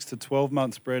last 6 to 12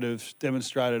 months, Brett, have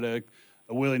demonstrated a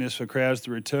willingness for crowds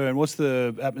to return. What's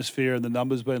the atmosphere and the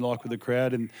numbers been like with the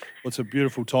crowd, and what's a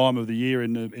beautiful time of the year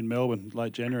in Melbourne,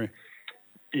 late January?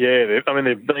 Yeah,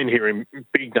 they've been here in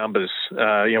big numbers. We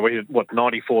had,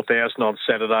 94,000 on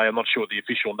Saturday. I'm not sure what the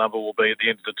official number will be at the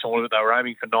end of the tournament. They were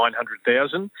aiming for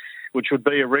 900,000, which would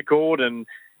be a record. And,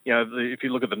 if you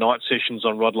look at the night sessions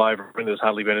on Rod Laver, there's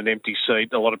hardly been an empty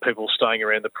seat. A lot of people staying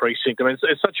around the precinct. I mean,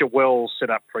 it's such a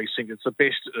well-set-up precinct. It's the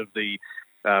best of the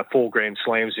 4 Grand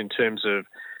Slams in terms of,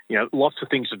 lots of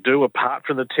things to do apart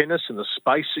from the tennis and the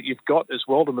space that you've got as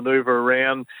well to manoeuvre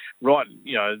around. Right,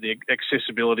 the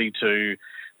accessibility to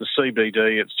the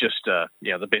CBD, it's just,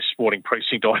 the best sporting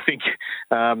precinct, I think.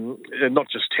 And not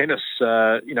just tennis,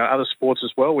 other sports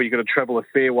as well, where you've got to travel a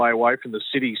fair way away from the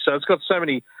city. So it's got so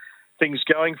many things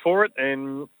going for it.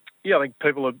 And, I think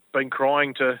people have been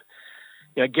crying to,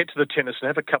 get to the tennis and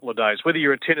have a couple of days. Whether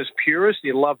you're a tennis purist,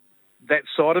 you love that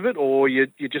side of it, or you're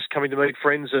just coming to meet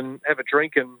friends and have a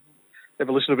drink and have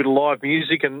a listen to a bit of live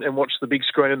music and watch the big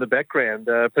screen in the background.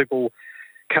 People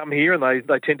come here and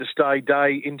they tend to stay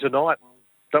day into night and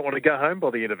don't want to go home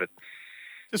by the end of it.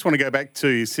 Just want to go back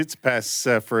to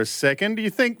Tsitsipas for a second. Do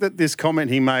you think that this comment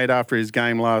he made after his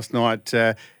game last night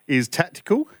is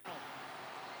tactical?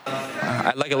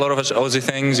 I like a lot of Aussie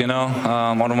things,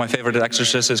 One of my favorite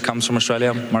exercises comes from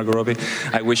Australia, Margot Robbie.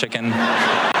 I wish I can...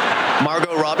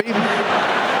 Margot Robbie?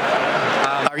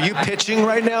 Are you pitching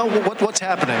right now? What's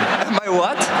happening? Am I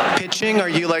what? Pitching? Are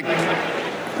you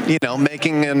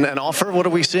making an offer? What are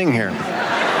we seeing here?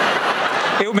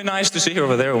 It would be nice to see her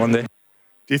over there one day.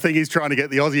 Do you think he's trying to get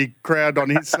the Aussie crowd on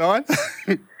his side?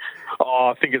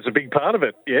 I think it's a big part of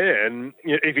it, yeah. And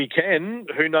if he can,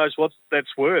 who knows what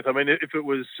that's worth. I mean, if it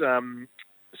was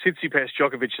Tsitsipas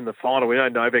Djokovic in the final, we know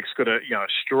Novak's got a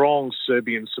strong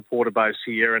Serbian supporter base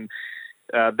here, and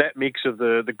that mix of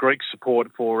the Greek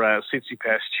support for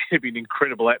Tsitsipas should be an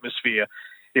incredible atmosphere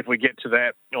if we get to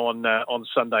that on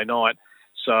Sunday night.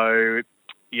 So,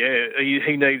 yeah,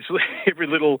 he needs every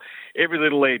little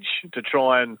edge to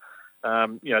try and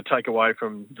take away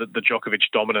from the Djokovic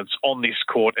dominance on this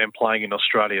court and playing in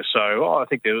Australia. So I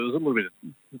think there was a little bit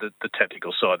of the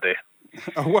tactical side there.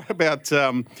 What about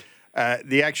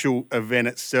the actual event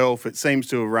itself? It seems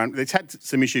to have run. It's had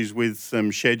some issues with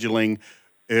some scheduling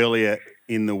earlier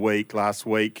in the week, last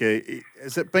week.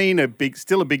 Has it been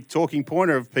still a big talking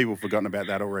point, or have people forgotten about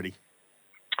that already?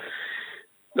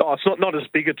 No, it's not as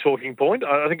big a talking point.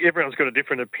 I think everyone's got a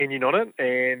different opinion on it,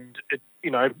 and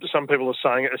some people are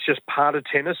saying it's just part of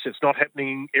tennis. It's not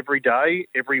happening every day,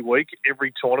 every week,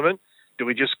 every tournament. Do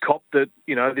we just cop that?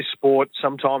 This sport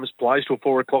sometimes plays till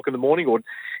 4 o'clock in the morning, or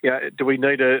do we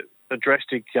need a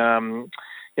drastic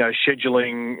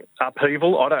scheduling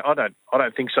upheaval. I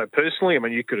don't think so personally. I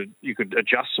mean, you could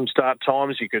adjust some start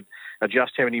times. You could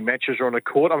adjust how many matches are on a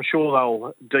court. I'm sure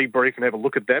they'll debrief and have a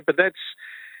look at that. But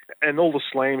and all the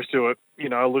slams do it,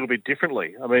 a little bit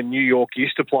differently. I mean, New York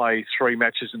used to play 3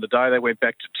 matches in the day. They went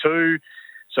back to 2,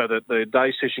 so that the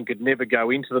day session could never go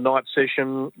into the night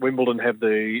session. Wimbledon have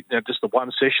just the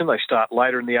one session. They start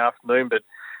later in the afternoon, but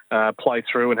play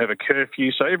through and have a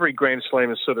curfew. So every Grand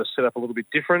Slam is sort of set up a little bit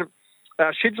different.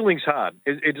 Scheduling's hard.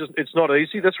 It's not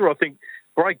easy. That's where I think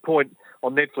Breakpoint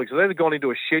on Netflix, if they'd have gone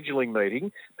into a scheduling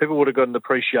meeting, people would have got an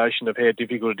appreciation of how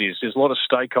difficult it is. There's a lot of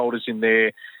stakeholders in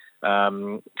there,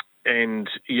 and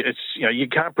it's you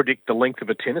can't predict the length of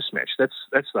a tennis match. That's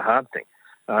the hard thing.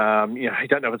 You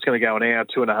don't know if it's going to go an hour,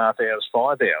 2.5 hours,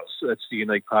 5 hours. That's the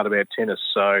unique part about tennis.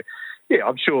 So,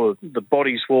 I'm sure the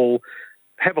bodies will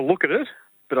have a look at it,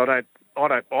 but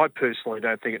I personally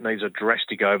don't think it needs a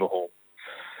drastic overhaul.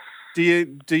 Do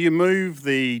you move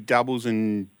the doubles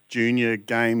and junior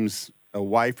games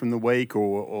away from the week,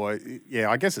 or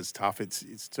I guess it's tough.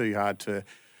 It's too hard to.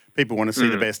 People want to see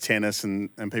the best tennis, and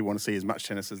people want to see as much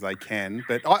tennis as they can.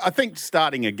 But I think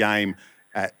starting a game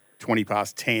at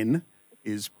 10:20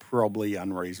 is probably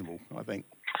unreasonable. I think.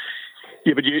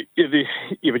 Yeah, but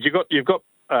you've got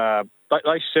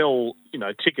they sell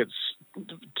tickets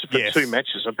for 2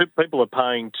 matches. So people are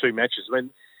paying 2 matches. I mean,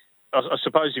 I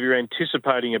suppose if you're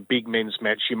anticipating a big men's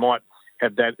match, you might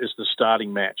have that as the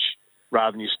starting match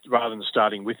rather than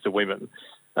starting with the women.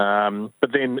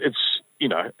 But then it's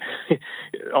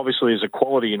obviously there's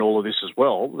equality in all of this as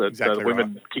well. That the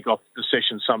women kick off the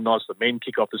session some nights, the men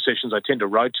kick off the sessions. They tend to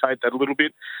rotate that a little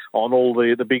bit on all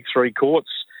the big 3 courts.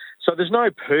 So there's no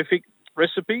perfect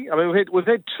recipe. I mean, we've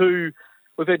had two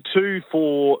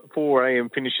 4 a.m.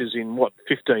 finishes in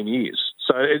 15 years.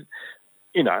 So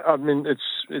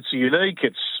it's unique.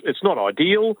 It's not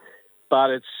ideal, but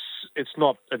it's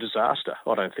not a disaster,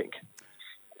 I don't think.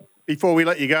 Before we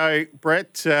let you go,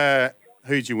 Brett,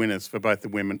 who's your winners for both the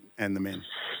women and the men?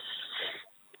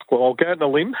 Well, I'll go on a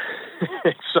limb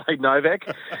and say Novak.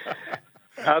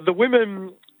 The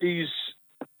women is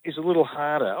a little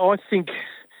harder. I think,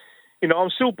 I'm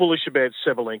still bullish about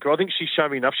Sabalenka. I think she's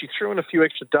shown me enough. She threw in a few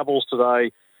extra doubles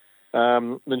today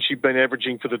than she'd been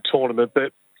averaging for the tournament,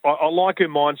 but I like her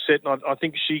mindset, and I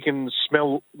think she can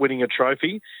smell winning a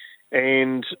trophy.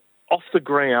 And off the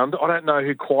ground, I don't know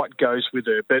who quite goes with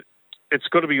her, but it's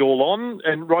got to be all on.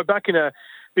 And Rybakina,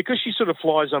 because she sort of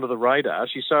flies under the radar,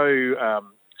 she's so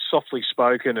softly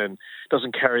spoken and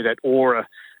doesn't carry that aura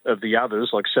of the others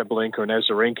like Sabalenka and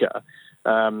Azarenka.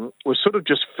 We've sort of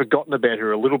just forgotten about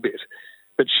her a little bit.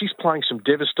 But she's playing some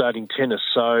devastating tennis,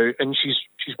 and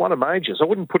she's won a majors. I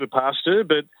wouldn't put it past her,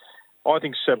 but I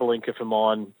think Sabalenka, for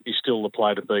mine, is still the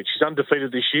player to beat. She's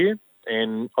undefeated this year,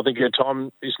 and I think her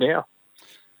time is now.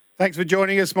 Thanks for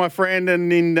joining us, my friend,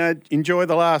 and enjoy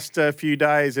the last few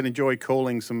days and enjoy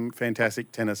calling some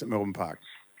fantastic tennis at Melbourne Park.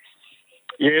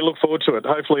 Yeah, look forward to it.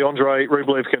 Hopefully Andrei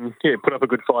Rublev can put up a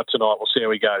good fight tonight. We'll see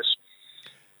how he goes.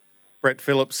 Brett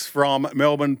Phillips from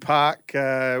Melbourne Park,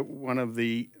 one of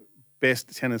the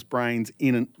best tennis brains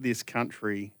in this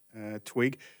country,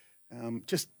 Twig.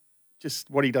 Just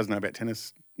what he does know about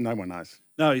tennis, no one knows.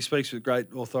 No, he speaks with great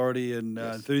authority and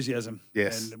enthusiasm.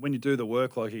 Yes. And when you do the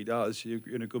work like he does, you're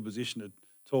in a good position to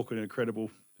talk in a credible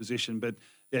position. But,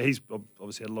 he's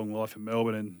obviously had a long life in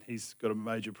Melbourne, and he's got a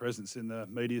major presence in the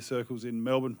media circles in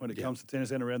Melbourne when it comes to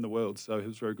tennis and around the world. So it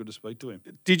was very good to speak to him.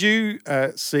 Did you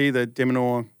see the de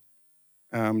Minaur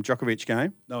Djokovic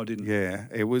game? No, I didn't. Yeah,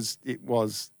 it was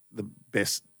the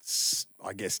best,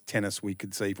 I guess, tennis we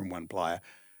could see from one player.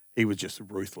 He was just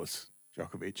ruthless,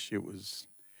 Djokovic.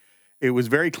 It was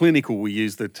very clinical. We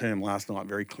used the term last night,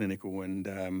 very clinical,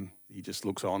 and he just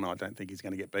looks on. I don't think he's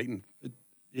going to get beaten.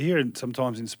 You hear it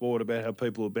sometimes in sport about how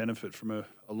people will benefit from a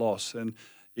loss, and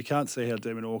you can't see how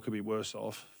de Minaur could be worse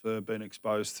off for being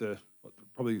exposed to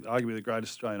probably arguably the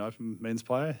greatest Australian Open men's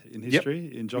player in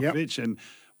history in Djokovic, and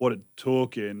what it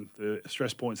took and the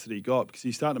stress points that he got, because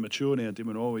he's starting to mature now, de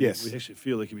Minaur. We actually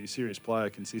feel he can be a serious player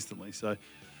consistently. So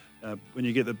when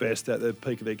you get the best at the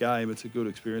peak of their game, it's a good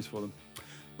experience for them.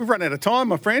 We've run out of time,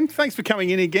 my friend. Thanks for coming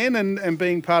in again and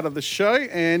being part of the show.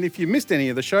 And if you missed any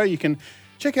of the show, you can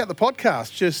check out the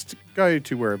podcast. Just go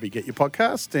to wherever you get your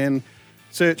podcast and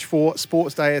search for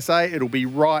Sports Day SA. It'll be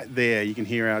right there. You can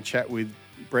hear our chat with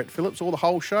Brett Phillips or the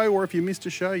whole show, or if you missed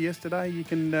a show yesterday, you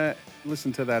can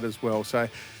listen to that as well. So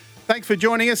thanks for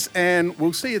joining us, and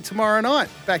we'll see you tomorrow night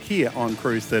back here on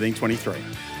Cruise 1323.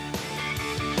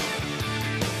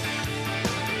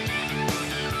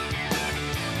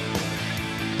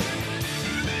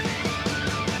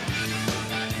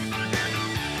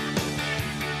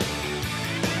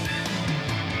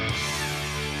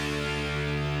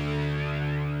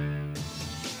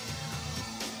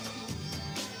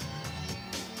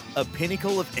 a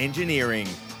pinnacle of engineering.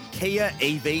 Kia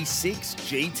EV6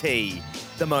 GT,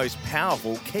 the most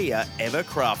powerful Kia ever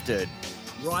crafted.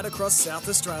 Right across South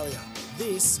Australia,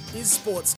 this is Sports